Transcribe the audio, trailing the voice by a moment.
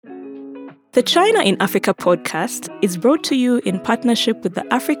The China in Africa podcast is brought to you in partnership with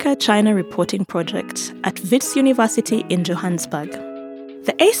the Africa-China Reporting Project at Wits University in Johannesburg.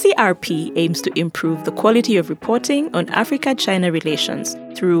 The ACRP aims to improve the quality of reporting on Africa-China relations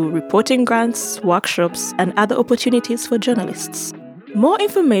through reporting grants, workshops, and other opportunities for journalists. More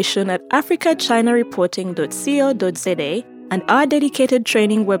information at africachinareporting.co.za and our dedicated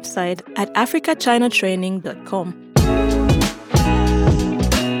training website at africachinatraining.com.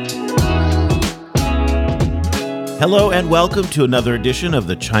 Hello and welcome to another edition of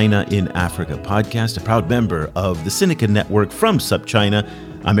the China in Africa podcast, a proud member of the Sinica Network from SupChina.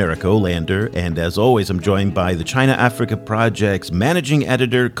 I'm Eric Olander, and as always, I'm joined by the China Africa Project's managing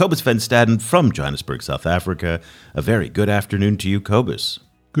editor, Cobus van Staden from Johannesburg, South Africa. A very good afternoon to you, Cobus.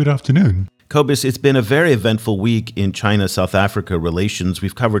 Good afternoon. Cobus, it's been a very eventful week in China-South Africa relations.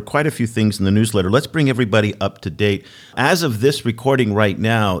 We've covered quite a few things in the newsletter. Let's bring everybody up to date. As of this recording right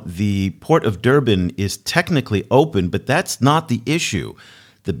now, the Port of Durban is technically open, but that's not the issue.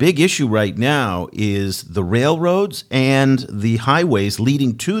 The big issue right now is the railroads and the highways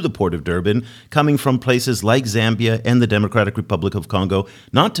leading to the Port of Durban, coming from places like Zambia and the Democratic Republic of Congo,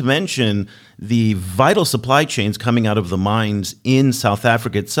 not to mention the vital supply chains coming out of the mines in South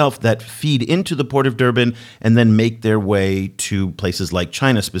Africa itself that feed into the Port of Durban and then make their way to places like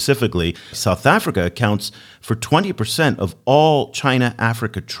China specifically. South Africa accounts for 20% of all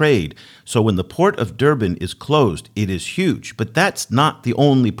China-Africa trade. So when the Port of Durban is closed, it is huge. But that's not the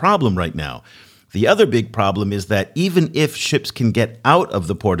only problem right now. The other big problem is that even if ships can get out of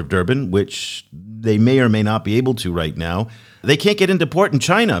the Port of Durban, which they may or may not be able to right now, they can't get into port in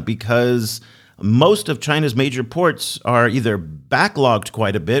China because most of China's major ports are either backlogged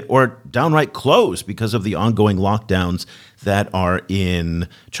quite a bit or downright closed because of the ongoing lockdowns that are in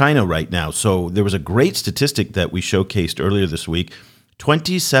China right now. So there was a great statistic that we showcased earlier this week.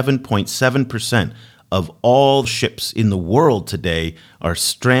 27.7% of all ships in the world today are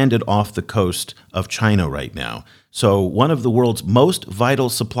stranded off the coast of China right now. So one of the world's most vital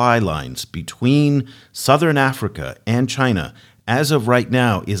supply lines between Southern Africa and China, as of right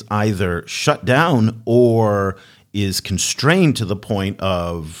now, is either shut down or is constrained to the point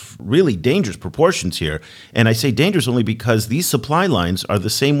of really dangerous proportions here. And I say dangerous only because these supply lines are the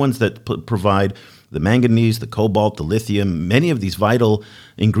same ones that provide the manganese, the cobalt, the lithium, many of these vital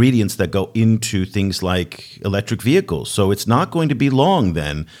ingredients that go into things like electric vehicles. So it's not going to be long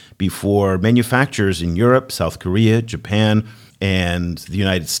then before manufacturers in Europe, South Korea, Japan, and the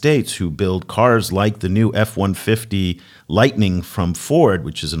United States who build cars like the new F-150 Lightning from Ford,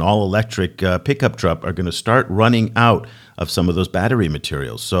 which is an all-electric pickup truck, are going to start running out of some of those battery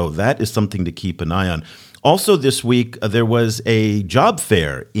materials. So that is something to keep an eye on. Also this week, there was a job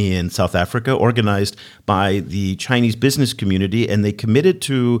fair in South Africa organized by the Chinese business community, and they committed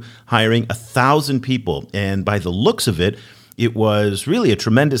to hiring 1,000 people. And by the looks of it, it was really a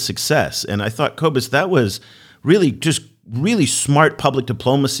tremendous success. And I thought, Cobus, that was really smart public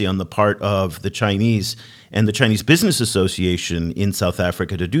diplomacy on the part of the Chinese and the Chinese Business Association in South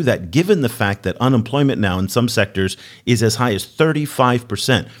Africa to do that, given the fact that unemployment now in some sectors is as high as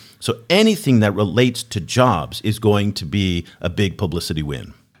 35%. So anything that relates to jobs is going to be a big publicity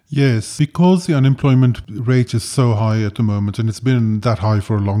win. Yes, because the unemployment rate is so high at the moment, and it's been that high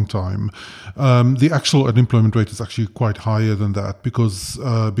for a long time, the actual unemployment rate is actually quite higher than that because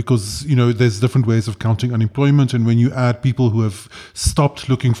there's different ways of counting unemployment, and when you add people who have stopped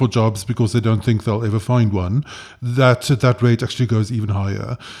looking for jobs because they don't think they'll ever find one, that rate actually goes even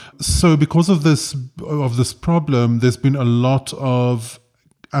higher. So because of this problem, there's been a lot of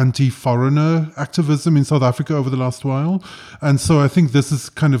anti-foreigner activism in South Africa over the last while. And so I think this is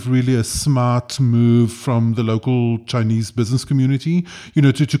kind of really a smart move from the local Chinese business community,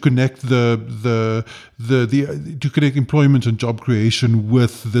 to connect to connect employment and job creation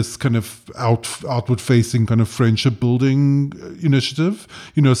with this kind of outward facing kind of friendship building initiative.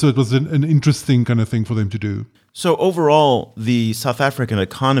 So it was an interesting kind of thing for them to do. So overall, the South African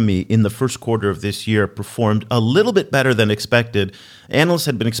economy in the first quarter of this year performed a little bit better than expected. Analysts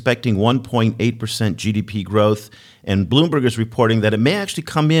had been expecting 1.8% GDP growth, and Bloomberg is reporting that it may actually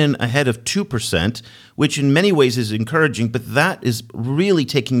come in ahead of 2%, which in many ways is encouraging, but that is really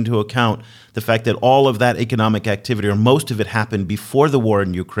taking into account the fact that all of that economic activity, or most of it, happened before the war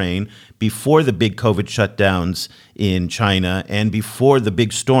in Ukraine, before the big COVID shutdowns in China, and before the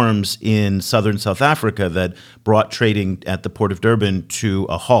big storms in southern South Africa that brought trading at the Port of Durban to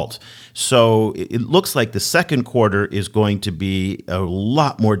a halt. So it looks like the second quarter is going to be a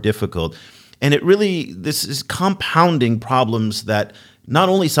lot more difficult. And this is compounding problems that not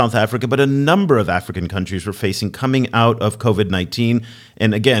only South Africa, but a number of African countries were facing coming out of COVID-19.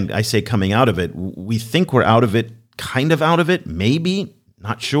 And again, I say coming out of it. We think we're out of it, kind of out of it, maybe,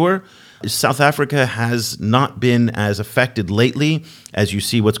 not sure. South Africa has not been as affected lately as you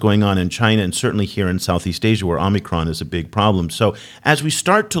see what's going on in China and certainly here in Southeast Asia where Omicron is a big problem. So as we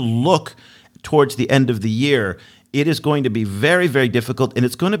start to look towards the end of the year, it is going to be very, very difficult, and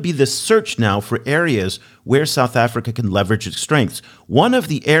it's going to be this search now for areas where South Africa can leverage its strengths. One of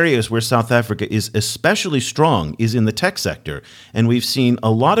the areas where South Africa is especially strong is in the tech sector, and we've seen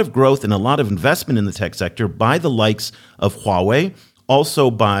a lot of growth and a lot of investment in the tech sector by the likes of Huawei, also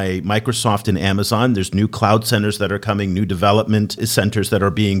by Microsoft and Amazon. There's new cloud centers that are coming, new development centers that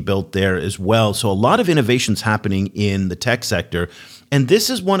are being built there as well. So a lot of innovations happening in the tech sector. And this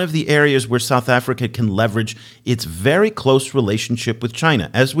is one of the areas where South Africa can leverage its very close relationship with China.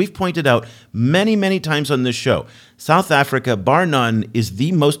 As we've pointed out many, many times on this show, South Africa, bar none, is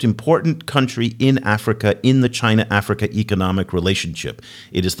the most important country in Africa in the China-Africa economic relationship.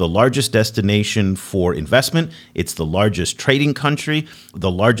 It is the largest destination for investment. It's the largest trading country.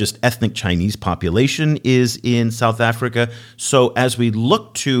 The largest ethnic Chinese population is in South Africa. So as we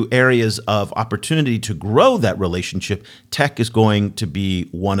look to areas of opportunity to grow that relationship, tech is going to be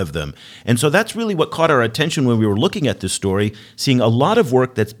one of them. And so that's really what caught our attention when we were looking at this story, seeing a lot of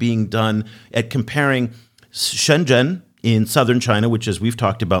work that's being done at comparing Shenzhen in southern China, which, as we've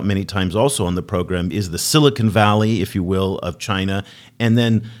talked about many times also on the program, is the Silicon Valley, if you will, of China, and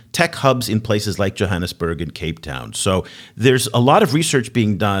then tech hubs in places like Johannesburg and Cape Town. So there's a lot of research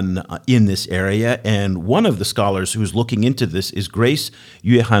being done in this area, and one of the scholars who's looking into this is Grace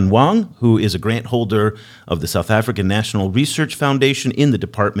Yuehan Wang, who is a grant holder of the South African National Research Foundation in the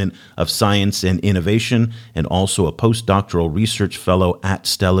Department of Science and Innovation, and also a postdoctoral research fellow at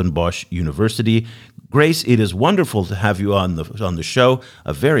Stellenbosch University. Grace, it is wonderful to have you on the show.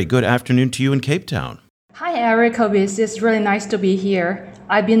 A very good afternoon to you in Cape Town. Hi, Eric Kobis. It's really nice to be here.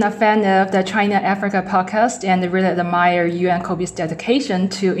 I've been a fan of the China Africa podcast and really admire you and Kobis' dedication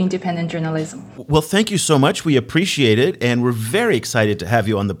to independent journalism. Well, thank you so much. We appreciate it. And we're very excited to have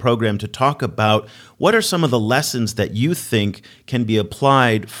you on the program to talk about what are some of the lessons that you think can be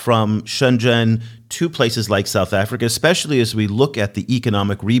applied from Shenzhen to places like South Africa, especially as we look at the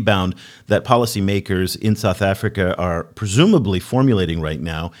economic rebound that policymakers in South Africa are presumably formulating right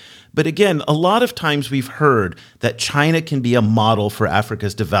now. But again, a lot of times we've heard that China can be a model for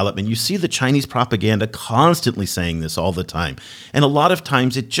Africa's development. You see the Chinese propaganda constantly saying this all the time. And a lot of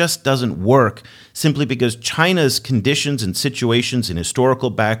times it just doesn't work simply because China's conditions and situations and historical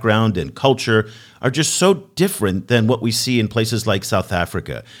background and culture are just so different than what we see in places like South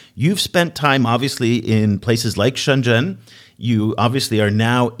Africa. You've spent time, obviously, in places like Shenzhen. You obviously are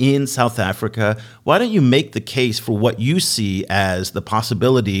now in South Africa. Why don't you make the case for what you see as the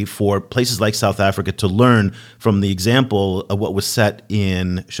possibility for places like South Africa to learn from the example of what was set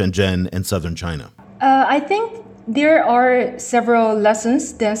in Shenzhen and southern China? I think there are several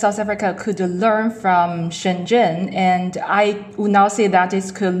lessons that South Africa could learn from Shenzhen, and I would now say that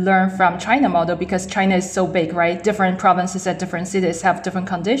it could learn from China model because China is so big, right? Different provinces and different cities have different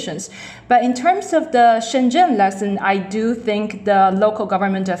conditions. But in terms of the Shenzhen lesson, I do think the local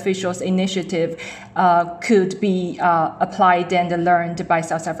government officials' initiative could be applied and learned by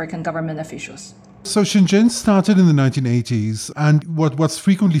South African government officials. So Shenzhen started in the 1980s, and what's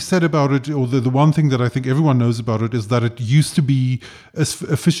frequently said about it, or the one thing that I think everyone knows about it, is that it used to be a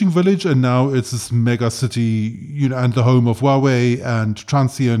fishing village, and now it's this mega city, and the home of Huawei and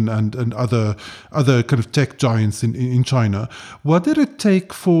Transsion and other kind of tech giants in China. What did it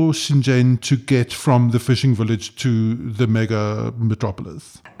take for Shenzhen to get from the fishing village to the mega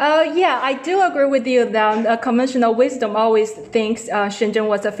metropolis? Yeah, I do agree with you that conventional wisdom always thinks Shenzhen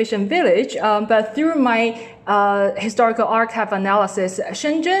was a fishing village, but through my historical archive analysis,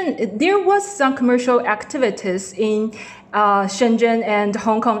 Shenzhen, there was some commercial activities in Shenzhen and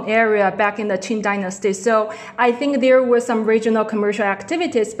Hong Kong area back in the Qing Dynasty. So I think there were some regional commercial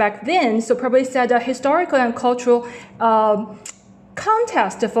activities back then. So probably set a historical and cultural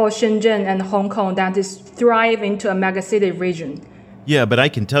context for Shenzhen and Hong Kong that is thrive into a megacity region. Yeah, but I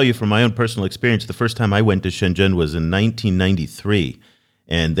can tell you from my own personal experience, the first time I went to Shenzhen was in 1993,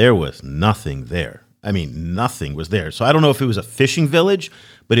 and there was nothing there. I mean, nothing was there. So I don't know if it was a fishing village,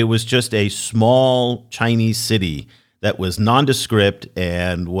 but it was just a small Chinese city that was nondescript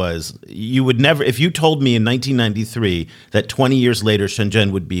and you would never, if you told me in 1993 that 20 years later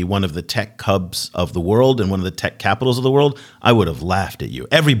Shenzhen would be one of the tech hubs of the world and one of the tech capitals of the world, I would have laughed at you.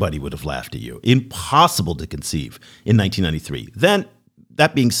 Everybody would have laughed at you. Impossible to conceive in 1993. Then,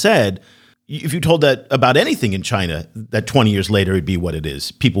 that being said, if you told that about anything in China, that 20 years later it'd be what it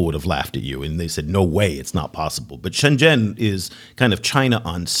is, people would have laughed at you and they said, no way, it's not possible. But Shenzhen is kind of China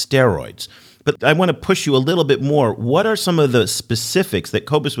on steroids. But I want to push you a little bit more. What are some of the specifics that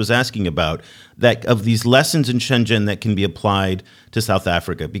Cobus was asking about that of these lessons in Shenzhen that can be applied to South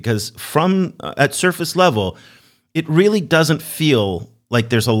Africa? Because from at surface level, it really doesn't feel like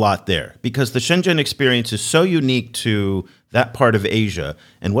there's a lot there, because the Shenzhen experience is so unique to that part of Asia,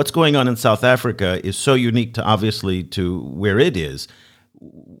 and what's going on in South Africa is so unique to obviously to where it is.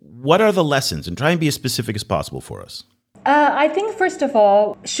 What are the lessons? And try and be as specific as possible for us. I think, first of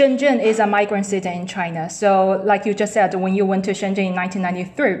all, Shenzhen is a migrant city in China. So like you just said, when you went to Shenzhen in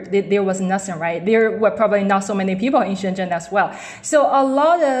 1993, there was nothing, right? There were probably not so many people in Shenzhen as well. So a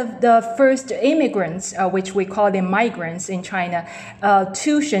lot of the first immigrants, which we call them migrants in China,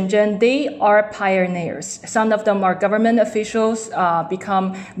 to Shenzhen, they are pioneers. Some of them are government officials,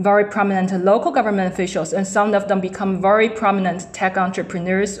 become very prominent local government officials, and some of them become very prominent tech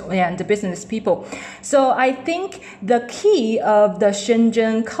entrepreneurs and business people. So I think the key of the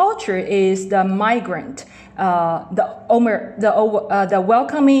Shenzhen culture is the migrant, the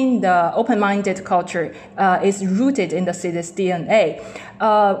welcoming, the open-minded culture is rooted in the city's DNA,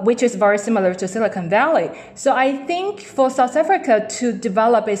 which is very similar to Silicon Valley. So I think for South Africa to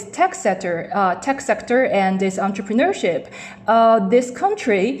develop its tech sector and its entrepreneurship, this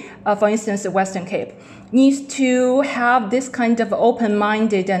country, for instance, the Western Cape, needs to have this kind of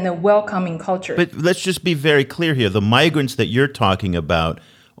open-minded and welcoming culture. But let's just be very clear here. The migrants that you're talking about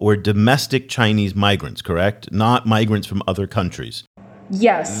were domestic Chinese migrants, correct? Not migrants from other countries.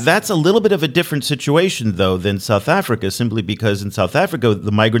 Yes. That's a little bit of a different situation, though, than South Africa, simply because in South Africa,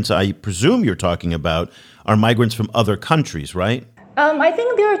 the migrants I presume you're talking about are migrants from other countries, right? I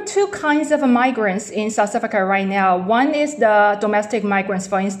think there are two kinds of migrants in South Africa right now. One is the domestic migrants.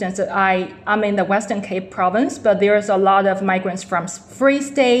 For instance, I'm in the Western Cape province, but there's a lot of migrants from Free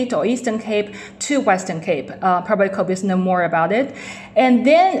State or Eastern Cape to Western Cape. Probably Cobus know more about it. And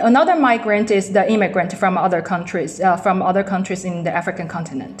then another migrant is the immigrant from other countries in the African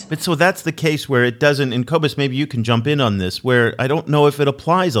continent. But so that's the case where it doesn't, and Cobus, maybe you can jump in on this, where I don't know if it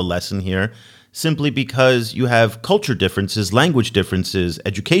applies a lesson here, simply because you have culture differences, language differences,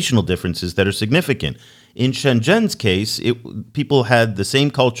 educational differences that are significant. In Shenzhen's case, people had the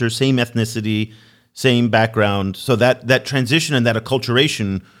same culture, same ethnicity, same background. So that transition and that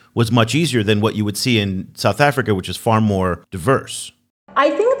acculturation was much easier than what you would see in South Africa, which is far more diverse. I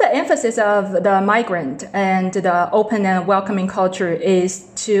think the emphasis of the migrant and the open and welcoming culture is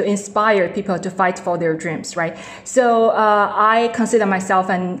to inspire people to fight for their dreams, right? So I consider myself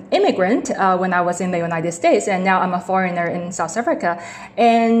an immigrant when I was in the United States, and now I'm a foreigner in South Africa.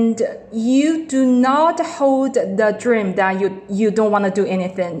 And you do not hold the dream that you don't want to do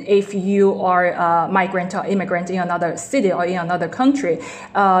anything if you are a migrant or immigrant in another city or in another country,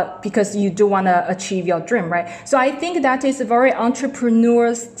 because you do want to achieve your dream, right? So I think that is a very entrepreneurial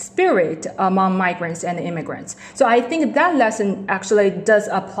spirit among migrants and immigrants. So I think that lesson actually does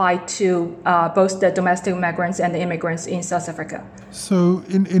apply to both the domestic migrants and the immigrants in South Africa. So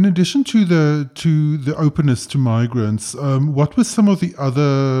in addition to the openness to migrants, what were some of the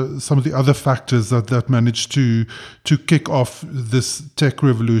other factors that managed to kick off this tech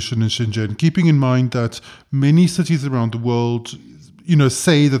revolution in Shenzhen, keeping in mind that many cities around the world,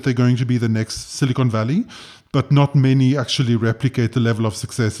 say that they're going to be the next Silicon Valley, but not many actually replicate the level of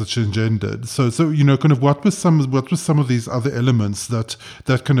success that Shenzhen did. So kind of what were some of these other elements that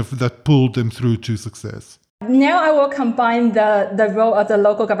pulled them through to success? Now I will combine the role of the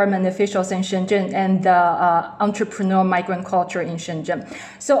local government officials in Shenzhen and the entrepreneurial migrant culture in Shenzhen.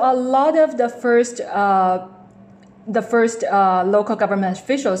 So a lot of the first local government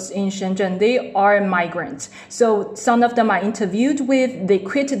officials in Shenzhen, they are migrants. So some of them I interviewed with, they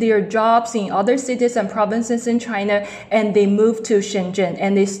quit their jobs in other cities and provinces in China, and they moved to Shenzhen,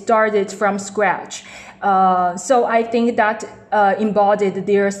 and they started from scratch. So I think that embodied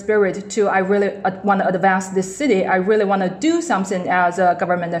their spirit to, I really want to advance this city. I really want to do something as a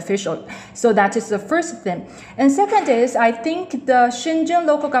government official. So that is the first thing. And second is, I think the Shenzhen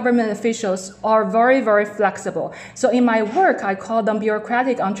local government officials are very, very flexible. So in my work, I call them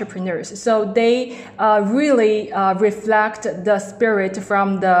bureaucratic entrepreneurs. So they really reflect the spirit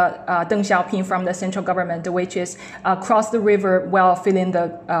from the Deng Xiaoping from the central government, which is cross the river while filling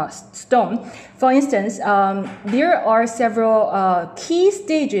the stone. For instance, there are several several key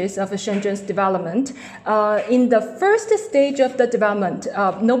stages of Shenzhen's development. In the first stage of the development,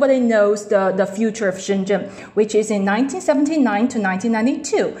 nobody knows the future of Shenzhen, which is in 1979 to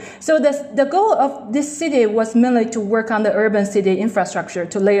 1992. So the goal of this city was mainly to work on the urban city infrastructure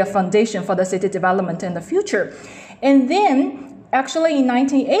to lay a foundation for the city development in the future. And then actually, in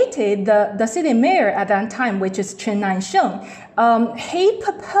 1980, the city mayor at that time, which is Chen Nansheng, he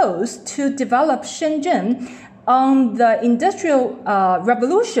proposed to develop Shenzhen on the industrial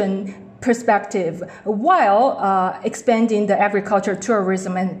revolution perspective while expanding the agriculture,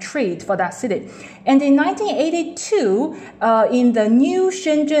 tourism, and trade for that city. And in 1982, in the new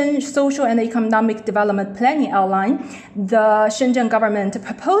Shenzhen Social and Economic Development Planning Outline, the Shenzhen government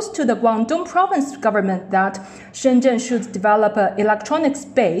proposed to the Guangdong province government that Shenzhen should develop an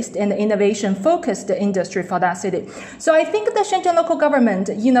electronics-based and innovation-focused industry for that city. So I think the Shenzhen local government,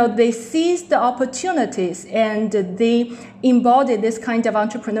 they seized the opportunities and they embodied this kind of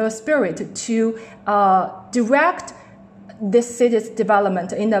entrepreneurial spirit to direct this city's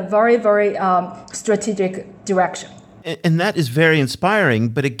development in a very, very strategic direction. And that is very inspiring.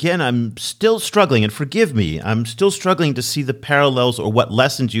 But again, I'm still struggling, and forgive me, I'm still struggling to see the parallels or what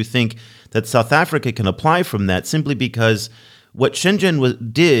lessons you think that South Africa can apply from that, simply because what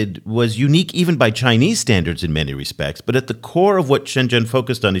Shenzhen did was unique even by Chinese standards in many respects. But at the core of what Shenzhen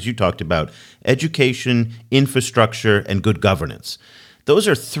focused on, as you talked about, education, infrastructure, and good governance. Those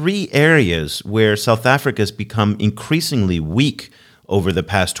are three areas where South Africa has become increasingly weak over the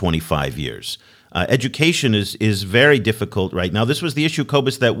past 25 years. Education is very difficult right now. This was the issue,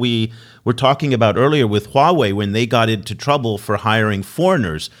 Cobus, that we were talking about earlier with Huawei when they got into trouble for hiring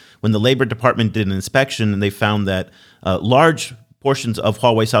foreigners. When the Labor Department did an inspection and they found that large portions of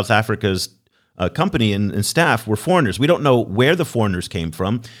Huawei South Africa's company and staff were foreigners. We don't know where the foreigners came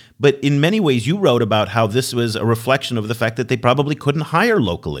from, but in many ways you wrote about how this was a reflection of the fact that they probably couldn't hire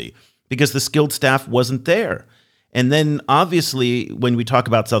locally because the skilled staff wasn't there. And then obviously when we talk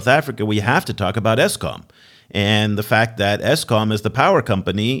about South Africa, we have to talk about Eskom and the fact that Eskom as the power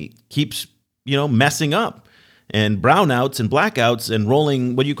company keeps, messing up, and brownouts and blackouts and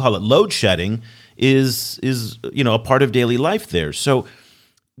rolling, what do you call it, load shedding is a part of daily life there. So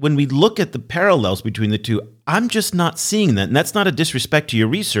when we look at the parallels between the two, I'm just not seeing that. And that's not a disrespect to your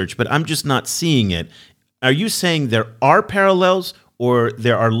research, but I'm just not seeing it. Are you saying there are parallels or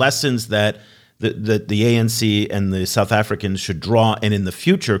there are lessons that the ANC and the South Africans should draw and in the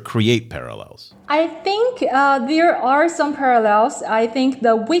future create parallels? I think there are some parallels. I think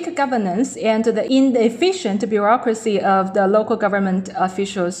the weak governance and the inefficient bureaucracy of the local government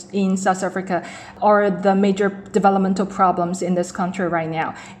officials in South Africa are the major developmental problems in this country right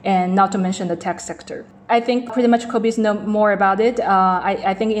now, and not to mention the tech sector. I think pretty much Kobe's know more about it.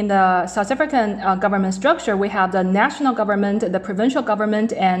 I think in the South African government structure, we have the national government, the provincial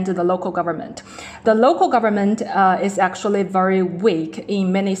government, and the local government. The local government is actually very weak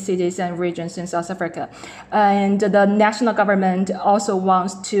in many cities and regions in South Africa. And the national government also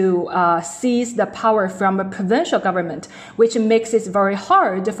wants to seize the power from a provincial government, which makes it very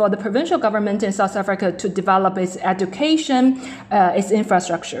hard for the provincial government in South Africa to develop its education, its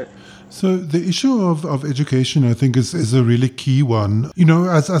infrastructure. So the issue of education, I think, is a really key one.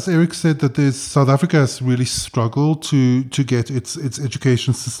 As Eric said, that South Africa has really struggled to get its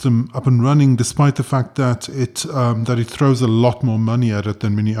education system up and running, despite the fact that it throws a lot more money at it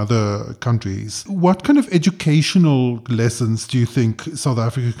than many other countries. What kind of educational lessons do you think South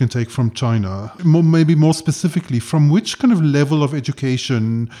Africa can take from China? Maybe more specifically, from which kind of level of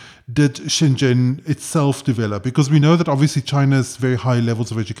education did Shenzhen itself develop? Because we know that obviously China has very high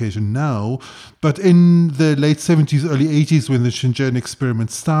levels of education now, but in the late 70s, early 80s, when the Shenzhen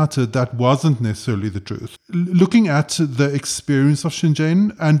experiment started, that wasn't necessarily the truth. Looking at the experience of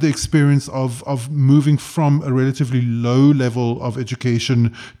Shenzhen and the experience of moving from a relatively low level of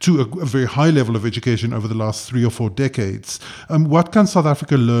education to a very high level of education over the last 3 or 4 decades, what can South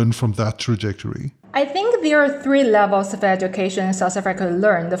Africa learn from that trajectory? I think there are 3 levels of education South Africa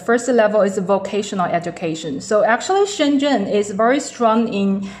learned. The first level is vocational education. So actually Shenzhen is very strong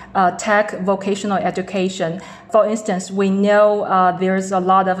in tech vocational education. For instance, we know there's a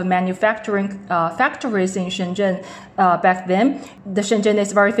lot of manufacturing factories in Shenzhen back then. The Shenzhen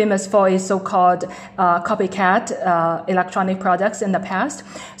is very famous for its so-called copycat electronic products in the past.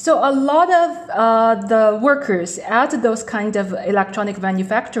 So a lot of the workers at those kind of electronic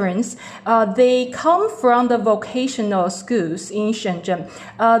manufacturings, they come from the vocational schools in Shenzhen.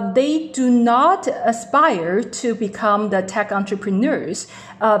 They do not aspire to become the tech entrepreneurs,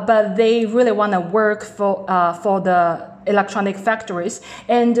 but they really want to work for the electronic factories.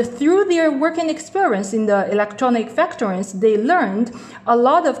 And through their working experience in the electronic factories, they learned a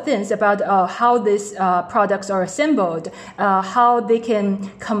lot of things about how these products are assembled, how they can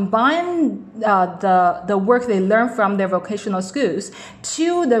combine the work they learn from their vocational schools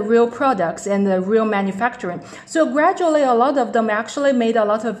to the real products and the real manufacturing. So gradually, a lot of them actually made a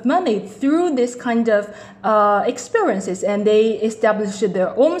lot of money through this kind of experiences, and they established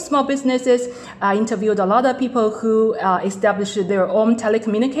their own small businesses. I interviewed a lot of people who established their own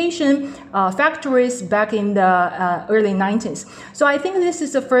telecommunication factories back in the early 90s. So I think this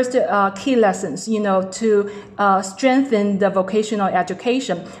is the first key lessons, to strengthen the vocational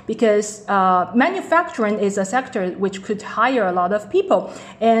education, because manufacturing is a sector which could hire a lot of people.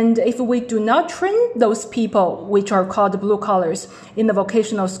 And if we do not train those people, which are called blue collars, in the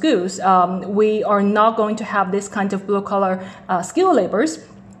vocational schools, we are not going to have this kind of blue collar skill laborers.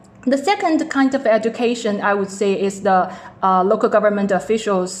 The second kind of education, I would say, is the local government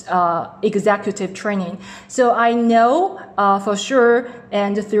officials' executive training. So I know for sure,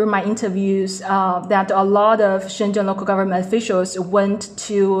 and through my interviews, that a lot of Shenzhen local government officials went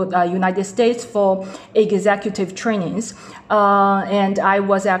to the United States for executive trainings. And I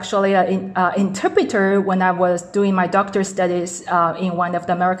was actually an interpreter when I was doing my doctoral studies in one of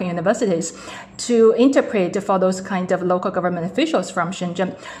the American universities to interpret for those kind of local government officials from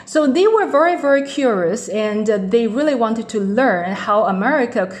Shenzhen. So they were very, very curious, and they really wanted to learn how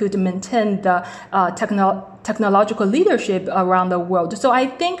America could maintain the technological leadership around the world. So I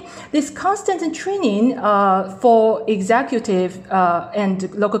think this constant training for executive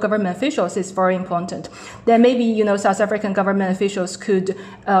and local government officials is very important. Then maybe, South African government officials could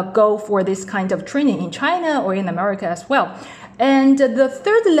go for this kind of training in China or in America as well. And the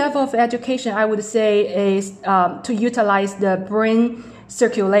third level of education, I would say, is to utilize the brain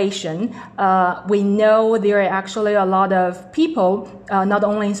circulation. We know there are actually a lot of people, not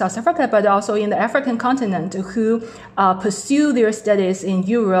only in South Africa, but also in the African continent, who pursue their studies in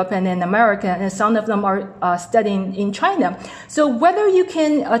Europe and in America, and some of them are studying in China. So whether you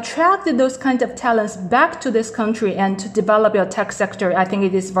can attract those kind of talents back to this country and to develop your tech sector, I think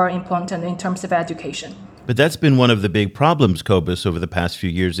it is very important in terms of education. But that's been one of the big problems, Cobus, over the past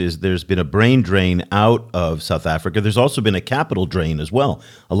few years, is there's been a brain drain out of South Africa. There's also been a capital drain as well.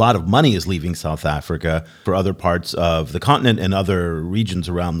 A lot of money is leaving South Africa for other parts of the continent and other regions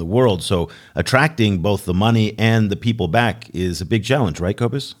around the world. So attracting both the money and the people back is a big challenge, right,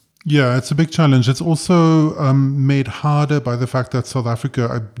 Cobus? Yeah, it's a big challenge. It's also made harder by the fact that South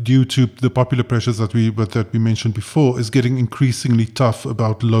Africa, due to the popular pressures that we mentioned before, is getting increasingly tough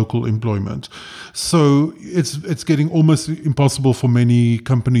about local employment. So it's getting almost impossible for many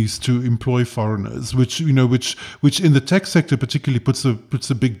companies to employ foreigners, which in the tech sector particularly puts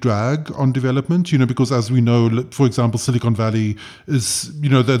a big drag on development. Because as we know, for example, Silicon Valley is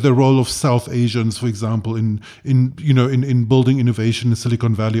the role of South Asians, for example, in building innovation in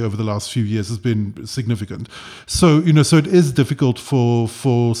Silicon Valley over the last few years has been significant. So it is difficult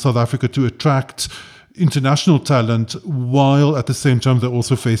for South Africa to attract international talent, while at the same time they're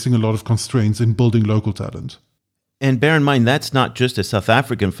also facing a lot of constraints in building local talent. And bear in mind, that's not just a South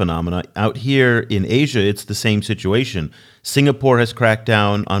African phenomenon. Out here in Asia, it's the same situation. Singapore has cracked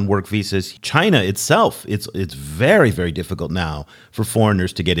down on work visas. China itself, it's very, very difficult now for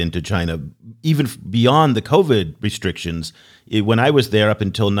foreigners to get into China, even beyond the COVID restrictions. When I was there up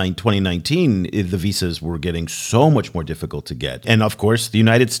until 2019, the visas were getting so much more difficult to get. And of course, the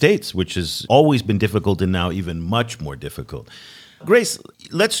United States, which has always been difficult and now even much more difficult. Grace,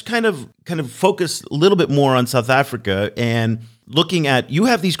 let's kind of focus a little bit more on South Africa and looking at, you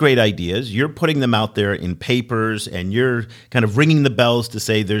have these great ideas, you're putting them out there in papers, and you're kind of ringing the bells to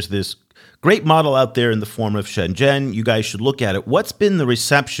say there's this great model out there in the form of Shenzhen. You guys should look at it. What's been the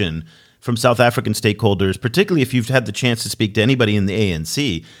reception from South African stakeholders, particularly if you've had the chance to speak to anybody in the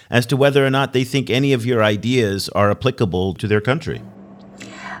ANC, as to whether or not they think any of your ideas are applicable to their country?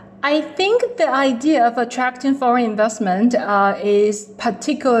 I think the idea of attracting foreign investment is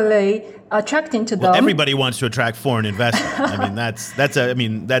particularly attracting to them. Well, everybody wants to attract foreign investment.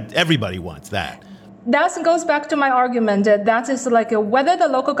 That everybody wants that. That goes back to my argument that is like whether the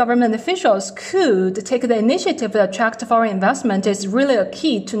local government officials could take the initiative to attract foreign investment is really a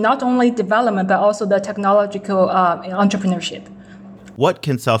key to not only development but also the technological entrepreneurship. What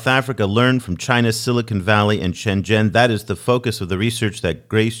can South Africa learn from China's Silicon Valley and Shenzhen? That is the focus of the research that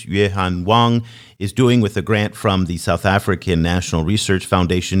Grace Yuehan Wang is doing with a grant from the South African National Research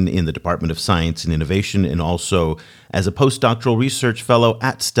Foundation in the Department of Science and Innovation, and also as a postdoctoral research fellow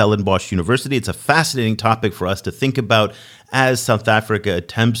at Stellenbosch University. It's a fascinating topic for us to think about as South Africa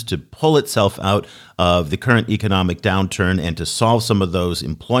attempts to pull itself out of the current economic downturn and to solve some of those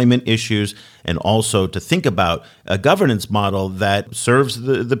employment issues, and also to think about a governance model that serves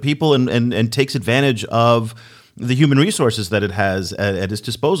the people and takes advantage of the human resources that it has at its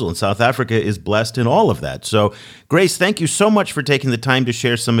disposal. And South Africa is blessed in all of that. So, Grace, thank you so much for taking the time to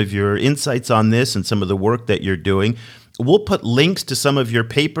share some of your insights on this and some of the work that you're doing. We'll put links to some of your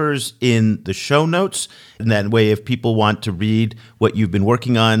papers in the show notes. And that way, if people want to read what you've been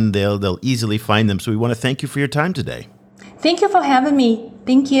working on, they'll easily find them. So we want to thank you for your time today. Thank you for having me.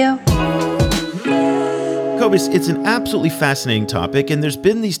 Thank you. Cobus, it's an absolutely fascinating topic, and there's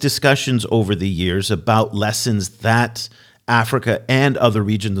been these discussions over the years about lessons that Africa and other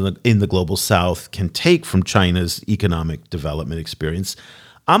regions in the global south can take from China's economic development experience.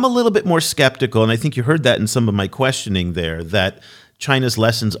 I'm a little bit more skeptical, and I think you heard that in some of my questioning there, that China's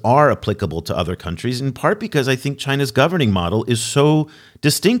lessons are applicable to other countries, in part because I think China's governing model is so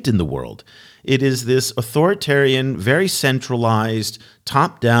distinct in the world. It is this authoritarian, very centralized,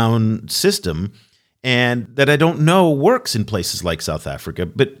 top-down system, and that I don't know works in places like South Africa.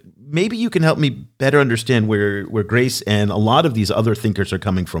 But maybe you can help me better understand where Grace and a lot of these other thinkers are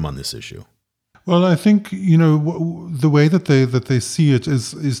coming from on this issue. Well, I think, the way that they see it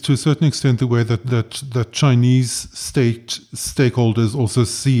is to a certain extent the way that Chinese stakeholders also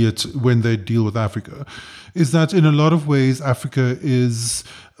see it when they deal with Africa, is that in a lot of ways Africa is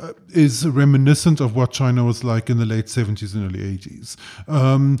reminiscent of what China was like in the late 70s and early 80s.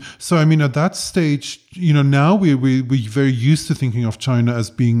 So, I mean, at that stage, now we're very used to thinking of China as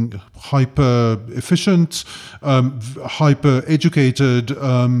being hyper efficient, hyper educated,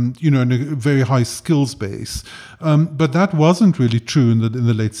 in a very high skills base. But that wasn't really true in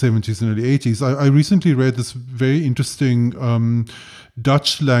the late 70s and early 80s. I recently read this very interesting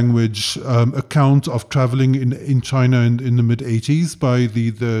Dutch language account of traveling in China in the mid 80s by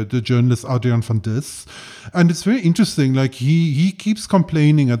the journalist Adriaan van Dis, and it's very interesting. Like he keeps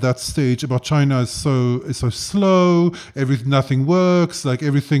complaining at that stage about China is so slow. Nothing works. Like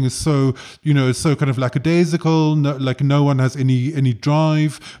everything is so so kind of lackadaisical. No one has any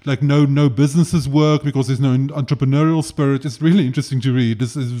drive. Like no businesses work because there's no entrepreneurial spirit. It's really interesting to read.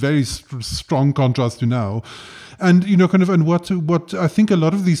 This is very strong contrast to now. And and what I think a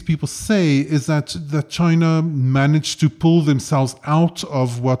lot of these people say is that China managed to pull themselves out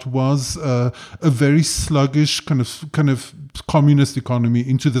of what was a very sluggish kind of communist economy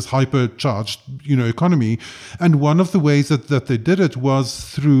into this hypercharged economy, and one of the ways that they did it was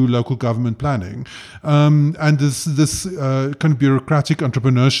through local government planning, and this kind of bureaucratic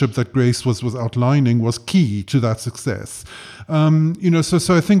entrepreneurship that Grace was outlining was key to that success.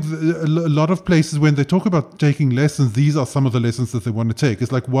 So I think a lot of places, when they talk about taking lessons, these are some of the lessons that they want to take.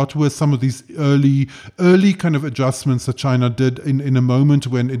 It's like, what were some of these early kind of adjustments that China did in a moment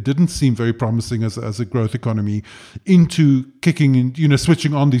when it didn't seem very promising as a growth economy, into kicking in,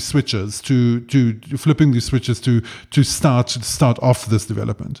 switching on these switches, to flipping these switches to start off this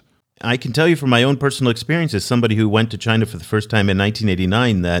development. I can tell you from my own personal experience as somebody who went to China for the first time in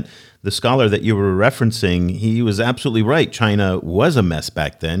 1989 that the scholar that you were referencing, he was absolutely right. China was a mess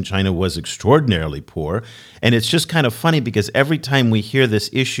back then. China was extraordinarily poor. And it's just kind of funny because every time we hear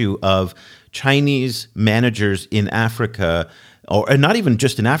this issue of Chinese managers in Africa, or not even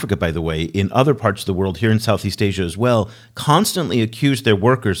just in Africa, by the way, in other parts of the world, here in Southeast Asia as well, constantly accuse their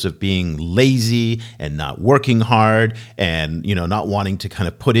workers of being lazy and not working hard and, not wanting to kind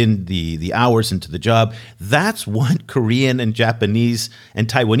of put in the hours into the job. That's what Korean and Japanese and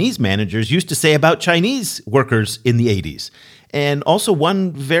Taiwanese managers used to say about Chinese workers in the 80s. And also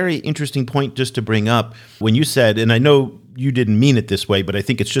one very interesting point just to bring up, when you said, and I know you didn't mean it this way, but I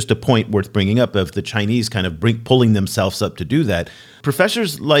think it's just a point worth bringing up, of the Chinese kind of pulling themselves up to do that.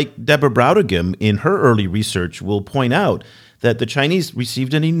 Professors like Deborah Brautigam in her early research will point out that the Chinese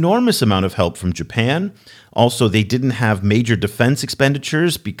received an enormous amount of help from Japan. Also, they didn't have major defense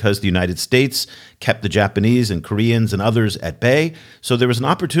expenditures because the United States kept the Japanese and Koreans and others at bay. So there was an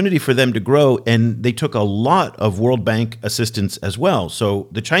opportunity for them to grow, and they took a lot of World Bank assistance as well. So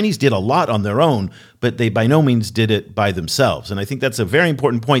the Chinese did a lot on their own, but they by no means did it by themselves. And I think that's a very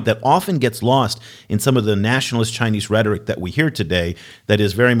important point that often gets lost in some of the nationalist Chinese rhetoric that we hear today, that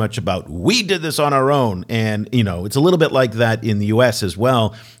is very much about, we did this on our own. And, it's a little bit like that in the US as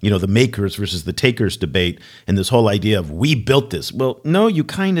well, the makers versus the takers debate, and this whole idea of, we built this. Well, no, you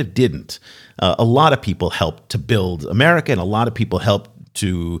kind of didn't. A lot of people helped to build America, and a lot of people helped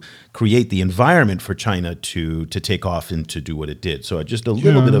to create the environment for China to take off and to do what it did. So just a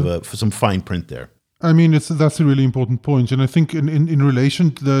little bit of some fine print there. I mean, that's a really important point, and I think in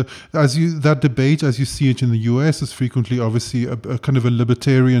relation to that debate as you see it in the US is frequently obviously a kind of a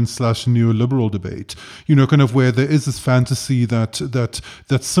libertarian / neoliberal debate. Kind of where there is this fantasy that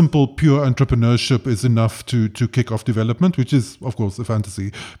simple pure entrepreneurship is enough to kick off development, which is of course a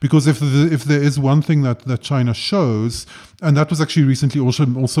fantasy. Because if there is one thing that China shows, and that was actually recently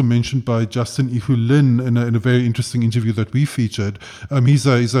also mentioned by Justin Ihu Lin in a very interesting interview that we featured. He's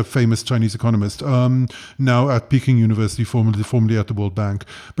a famous Chinese economist. Now at Peking University, formerly at the World Bank.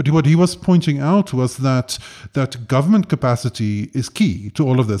 But what he was pointing out was that government capacity is key to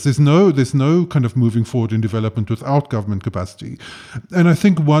all of this. There's no kind of moving forward in development without government capacity. And I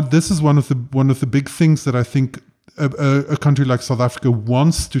think this is one of the big things that I think a country like South Africa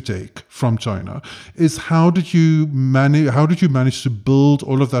wants to take from China is how did you manage to build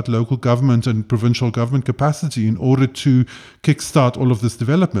all of that local government and provincial government capacity in order to kickstart all of this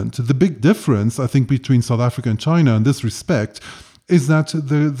development? The big difference, I think, between South Africa and China in this respect is that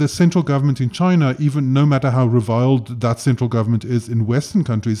the central government in China, even no matter how reviled that central government is in Western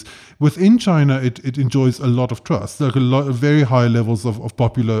countries, within China it enjoys a lot of trust, like very high levels of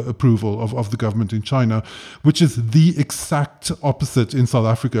popular approval of the government in China, which is the exact opposite in South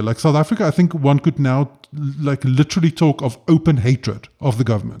Africa. Like South Africa, I think one could now like literally talk of open hatred of the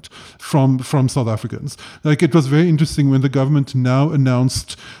government from South Africans. Like it was very interesting when the government now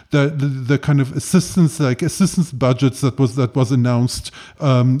announced the kind of assistance budgets that was announced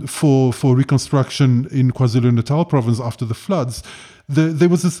for reconstruction in KwaZulu-Natal province after the floods. There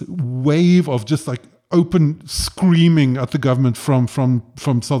was this wave of just like open screaming at the government from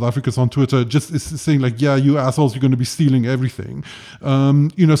South Africans on Twitter, just saying like, yeah, you assholes, you're going to be stealing everything.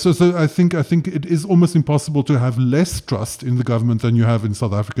 So I think it is almost impossible to have less trust in the government than you have in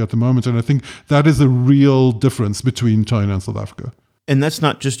South Africa at the moment. And I think that is a real difference between China and South Africa. And that's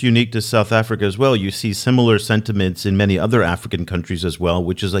not just unique to South Africa as well. You see similar sentiments in many other African countries as well,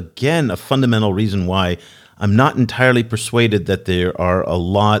 which is, again, a fundamental reason why I'm not entirely persuaded that there are a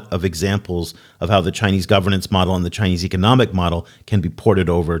lot of examples of how the Chinese governance model and the Chinese economic model can be ported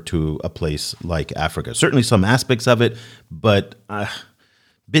over to a place like Africa. Certainly some aspects of it, but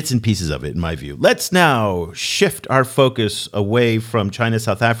bits and pieces of it, in my view. Let's now shift our focus away from China,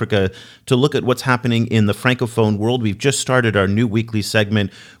 South Africa, to look at what's happening in the Francophone world. We've just started our new weekly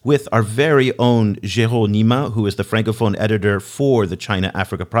segment with our very own Géraud Nima, who is the Francophone editor for the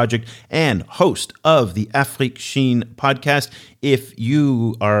China-Africa Project and host of the Afrique Chine podcast. If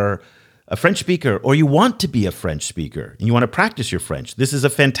you are a French speaker, or you want to be a French speaker, and you want to practice your French, this is a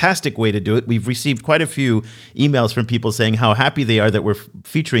fantastic way to do it. We've received quite a few emails from people saying how happy they are that we're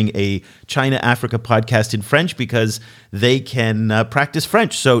featuring a China-Africa podcast in French because they can practice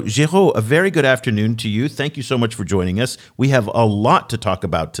French. So, Géraud, a very good afternoon to you. Thank you so much for joining us. We have a lot to talk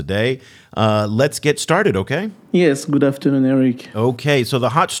about today. Let's get started, okay? Yes, good afternoon, Eric. Okay, so the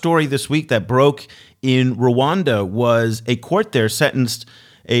hot story this week that broke in Rwanda was a court there sentenced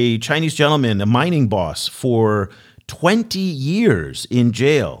a Chinese gentleman, a mining boss, for 20 years in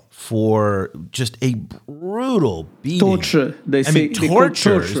jail for just a brutal beating. Torture.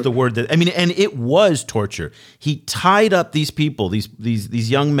 Torture is the word and it was torture. He tied up these people, these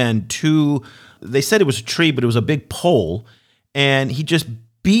young men to, they said it was a tree, but it was a big pole, and he just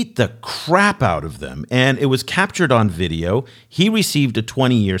beat the crap out of them, and it was captured on video. He received a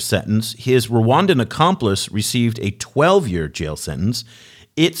 20-year sentence. His Rwandan accomplice received a 12-year jail sentence.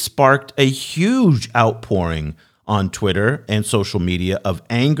 It sparked a huge outpouring on Twitter and social media of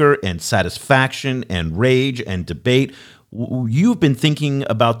anger and satisfaction and rage and debate. You've been thinking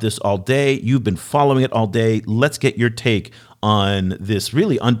about this all day. You've been following it all day. Let's get your take on this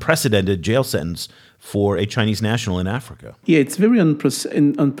really unprecedented jail sentence for a Chinese national in Africa. Yeah, it's very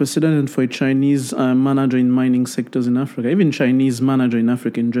unprecedented for a Chinese manager in mining sectors in Africa, even Chinese manager in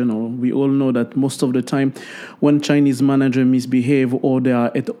Africa in general. We all know that most of the time when Chinese manager misbehave or they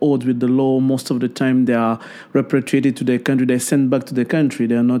are at odds with the law, most of the time they are repatriated to their country, they're sent back to their country.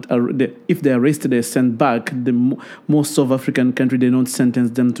 They are not, if they're arrested, they're sent back. Most of African countries, they don't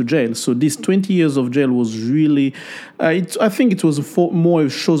sentence them to jail. So this 20 years of jail was really, I think it was more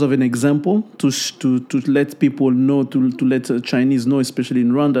shows of an example to let people know, to let Chinese know, especially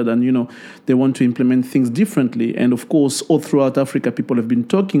in Rwanda, that, they want to implement things differently. And of course, all throughout Africa, people have been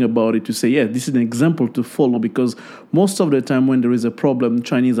talking about it to say, yeah, this is an example to follow, because most of the time when there is a problem,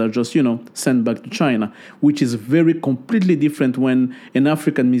 Chinese are just, sent back to China, which is very completely different when an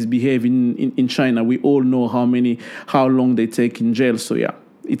African misbehave in China. We all know how long they take in jail. So yeah,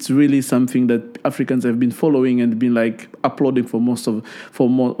 it's really something that Africans have been following and been like applauding for most of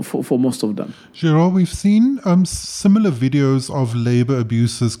them. Gérard, we've seen similar videos of labor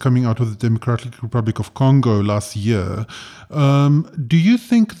abuses coming out of the Democratic Republic of Congo last year. Do you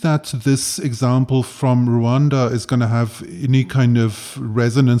think that this example from Rwanda is going to have any kind of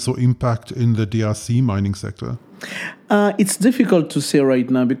resonance or impact in the DRC mining sector? It's difficult to say right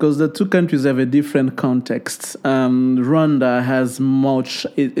now because the two countries have a different context. Rwanda has the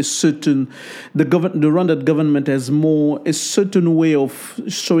Rwandan government has a certain way of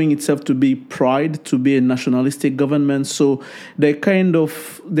showing itself to be pride, to be a nationalistic government. So they're kind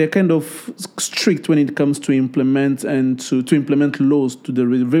of strict when it comes to implement and to implement laws.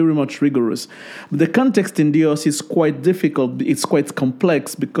 They're very much rigorous. But the context in DRC is quite difficult. It's quite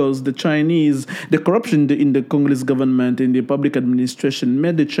complex because the corruption in the Congolese government, in the public administration,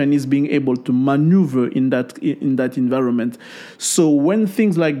 made the Chinese being able to maneuver in that environment. So when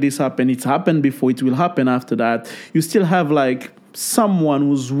things like this happen, it's happened before, it will happen after that. You still have like someone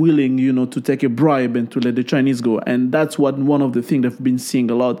who's willing, to take a bribe and to let the Chinese go. And that's one of the things I've been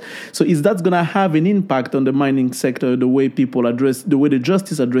seeing a lot. So is that going to have an impact on the mining sector, the way the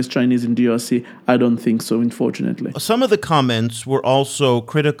justice address Chinese in DRC? I don't think so, unfortunately. Some of the comments were also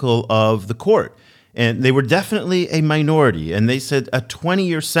critical of the court. And they were definitely a minority. And they said a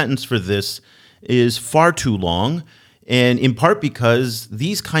 20-year sentence for this is far too long. And in part because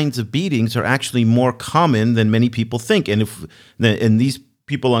these kinds of beatings are actually more common than many people think. And these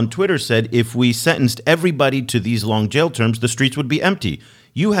people on Twitter said, if we sentenced everybody to these long jail terms, the streets would be empty.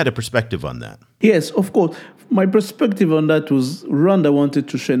 You had a perspective on that. Yes, of course. My perspective on that was Rwanda wanted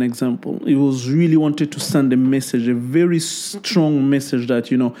to share an example. It was really wanted to send a message, a very strong message that,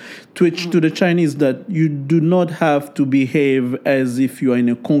 to the Chinese that you do not have to behave as if you are in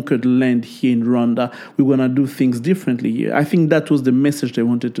a conquered land here in Rwanda. We're going to do things differently here. I think that was the message they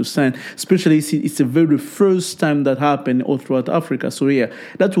wanted to send, especially it's the very first time that happened all throughout Africa. So yeah,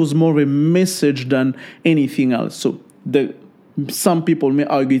 that was more of a message than anything else. So some people may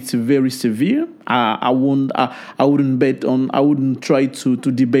argue it's very severe. I wouldn't try to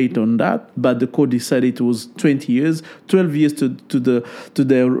debate on that. But the court decided it was 20 years, 12 years to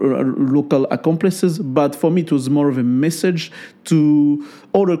their local accomplices. But for me, it was more of a message to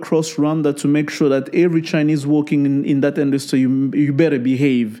all across Rwanda to make sure that every Chinese working in that industry, you better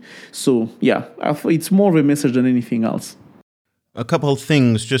behave. So yeah, it's more of a message than anything else. A couple of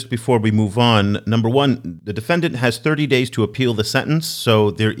things just before we move on. Number one, the defendant has 30 days to appeal the sentence, so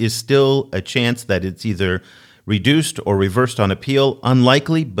there is still a chance that it's either reduced or reversed on appeal.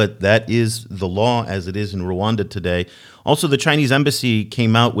 Unlikely, but that is the law as it is in Rwanda today. Also, the Chinese embassy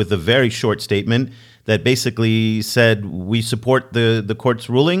came out with a very short statement that basically said, we support the court's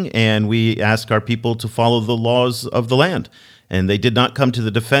ruling and we ask our people to follow the laws of the land. And they did not come to the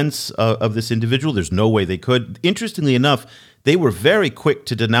defense of this individual. There's no way they could. Interestingly enough, they were very quick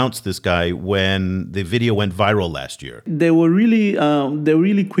to denounce this guy when the video went viral last year. They were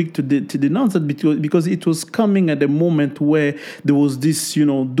really quick to denounce it because it was coming at a moment where there was this,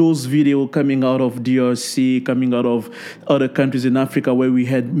 those videos coming out of DRC, coming out of other countries in Africa where we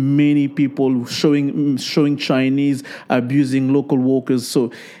had many people showing Chinese abusing local workers.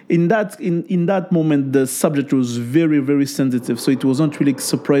 So in that moment, the subject was very, very sensitive. So it was not really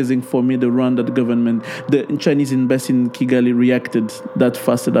surprising for me the Rwandan government, the Chinese embassy in Kigali reacted that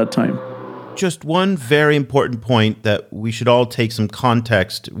fast at that time. Just one very important point that we should all take some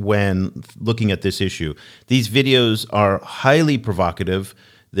context when looking at this issue. These videos are highly provocative.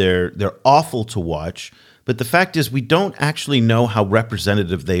 They're awful to watch. But the fact is, we don't actually know how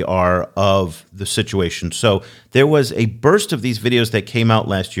representative they are of the situation. So there was a burst of these videos that came out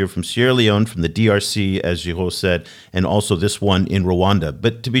last year from Sierra Leone, from the DRC, as Giraud said, and also this one in Rwanda.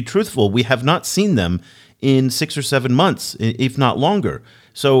 But to be truthful, we have not seen them in 6 or 7 months, if not longer.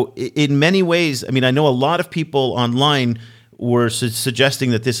 So in many ways, I mean, I know a lot of people online were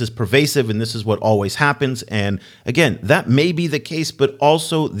suggesting that this is pervasive and this is what always happens. And again, that may be the case, but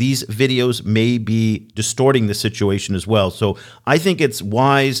also these videos may be distorting the situation as well. So I think it's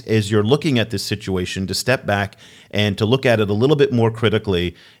wise, as you're looking at this situation, to step back and to look at it a little bit more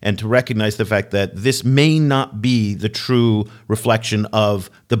critically and to recognize the fact that this may not be the true reflection of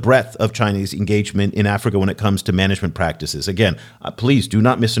the breadth of Chinese engagement in Africa when it comes to management practices. Again, please do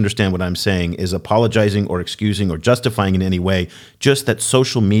not misunderstand what I'm saying is apologizing or excusing or justifying in any way, just that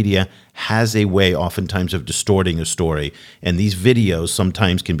social media has a way oftentimes of distorting a story, and these videos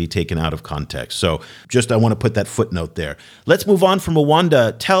sometimes can be taken out of context. So just I want to put that footnote there. Let's move on from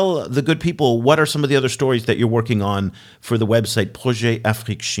Rwanda. Tell the good people, what are some of the other stories that you're working on for the website Projet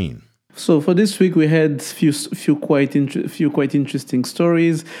Afrique Chine? So for this week, we had few quite interesting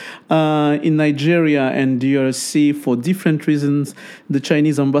stories. In Nigeria and DRC, for different reasons, the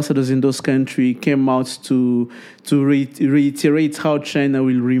Chinese ambassadors in those countries came out to reiterate how China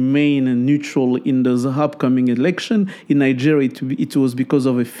will remain neutral in the upcoming election. In Nigeria, it was because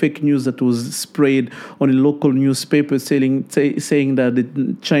of a fake news that was spread on a local newspaper saying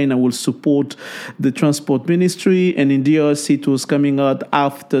that China will support the transport ministry. And in DRC, it was coming out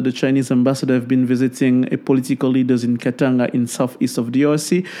after the Chinese ambassador have been visiting a political leaders in Katanga in southeast of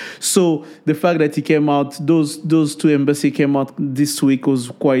DRC. So the fact that he came out, those two embassies came out this week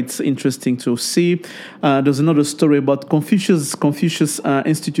was quite interesting to see. There's another story about Confucius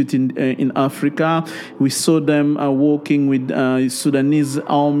Institute in Africa. We saw them working with Sudanese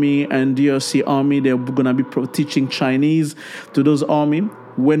army and DRC army. They're going to be teaching Chinese to those army.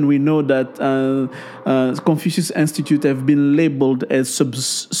 When we know that Confucius Institute have been labeled as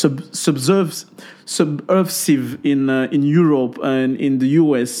subversive in Europe and in the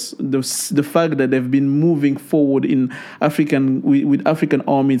US, the fact that they've been moving forward with African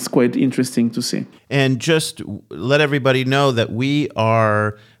army is quite interesting to see. And just let everybody know that we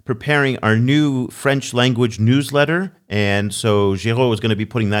are preparing our new French language newsletter. And so Géraud is going to be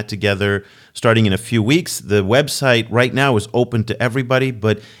putting that together starting in a few weeks. The website right now is open to everybody,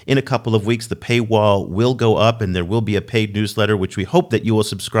 but in a couple of weeks, the paywall will go up and there will be a paid newsletter, which we hope that you will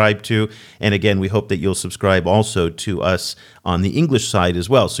subscribe to. And again, we hope that you'll subscribe also to us on the English side as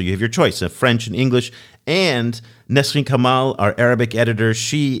well. So you have your choice of French and English. And Nesrine Kamal, our Arabic editor,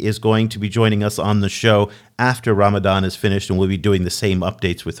 she is going to be joining us on the show after Ramadan is finished, and we'll be doing the same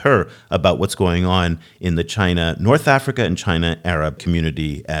updates with her about what's going on in the China, North Africa and China Arab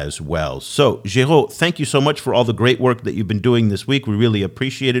community as well. So, Géraud, thank you so much for all the great work that you've been doing this week. We really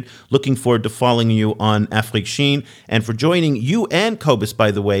appreciate it. Looking forward to following you on Afrique Chine and for joining you and Cobus,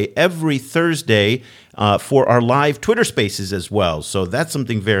 by the way, every Thursday for our live Twitter spaces as well. So that's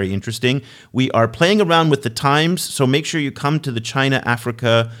something very interesting. We are playing around with the times, so make sure you come to the China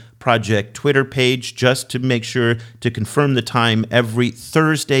Africa Project Twitter page just to make sure to confirm the time every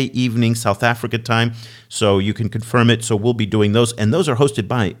Thursday evening, South Africa time. So you can confirm it. So we'll be doing those. And those are hosted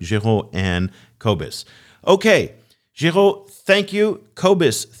by Géraud and Cobus. Okay, Géraud, thank you.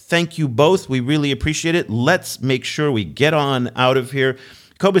 Cobus, thank you both. We really appreciate it. Let's make sure we get on out of here.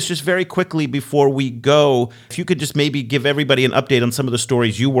 Cobus, just very quickly before we go, if you could just maybe give everybody an update on some of the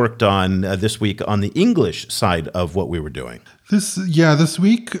stories you worked on this week on the English side of what we were doing. This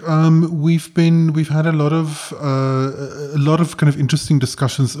week we've had a lot of kind of interesting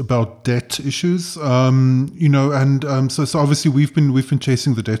discussions about debt issues, so obviously we've been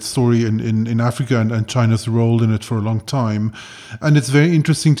chasing the debt story in Africa and China's role in it for a long time, and it's very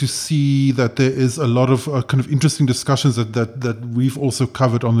interesting to see that there is a lot of kind of interesting discussions that we've also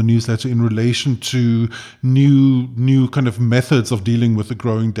covered on the newsletter in relation to new kind of methods of dealing with the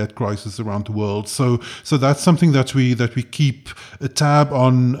growing debt crisis around the world. So that's something that we keep a tab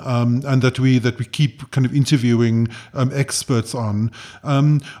on, and that we keep kind of interviewing experts on.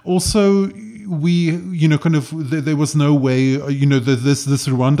 Also, there was no way, this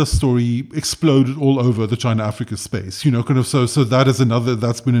Rwanda story exploded all over the China-Africa space, so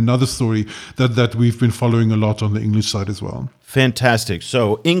that's been another story that we've been following a lot on the English side as well. Fantastic.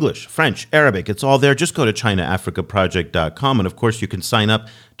 So English, French, Arabic, it's all there. Just go to ChinaAfricaProject.com. And of course, you can sign up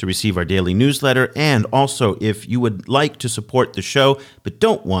to receive our daily newsletter. And also, if you would like to support the show, but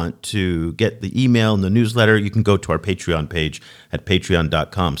don't want to get the email and the newsletter, you can go to our Patreon page at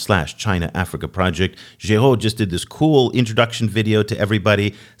patreon.com/ChinaAfricaProject. Géraud just did this cool introduction video to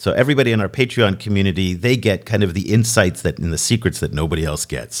everybody. So everybody in our Patreon community, they get kind of the insights and the secrets that nobody else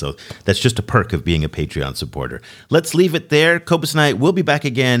gets. So that's just a perk of being a Patreon supporter. Let's leave it there. Cobus and I will be back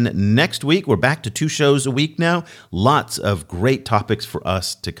again next week. We're back to 2 shows a week now. Lots of great topics for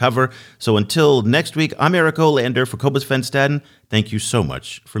us to cover. So until next week, I'm Eric Olander for Cobus Van Staden. Thank you so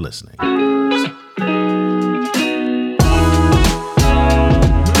much for listening.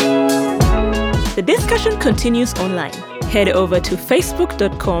 The discussion continues online. Head over to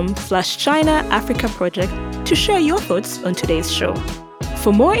facebook.com/China Africa Project to share your thoughts on today's show.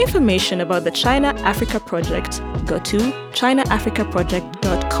 For more information about the China Africa Project, go to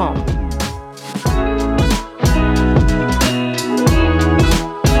ChinaAfricaProject.com.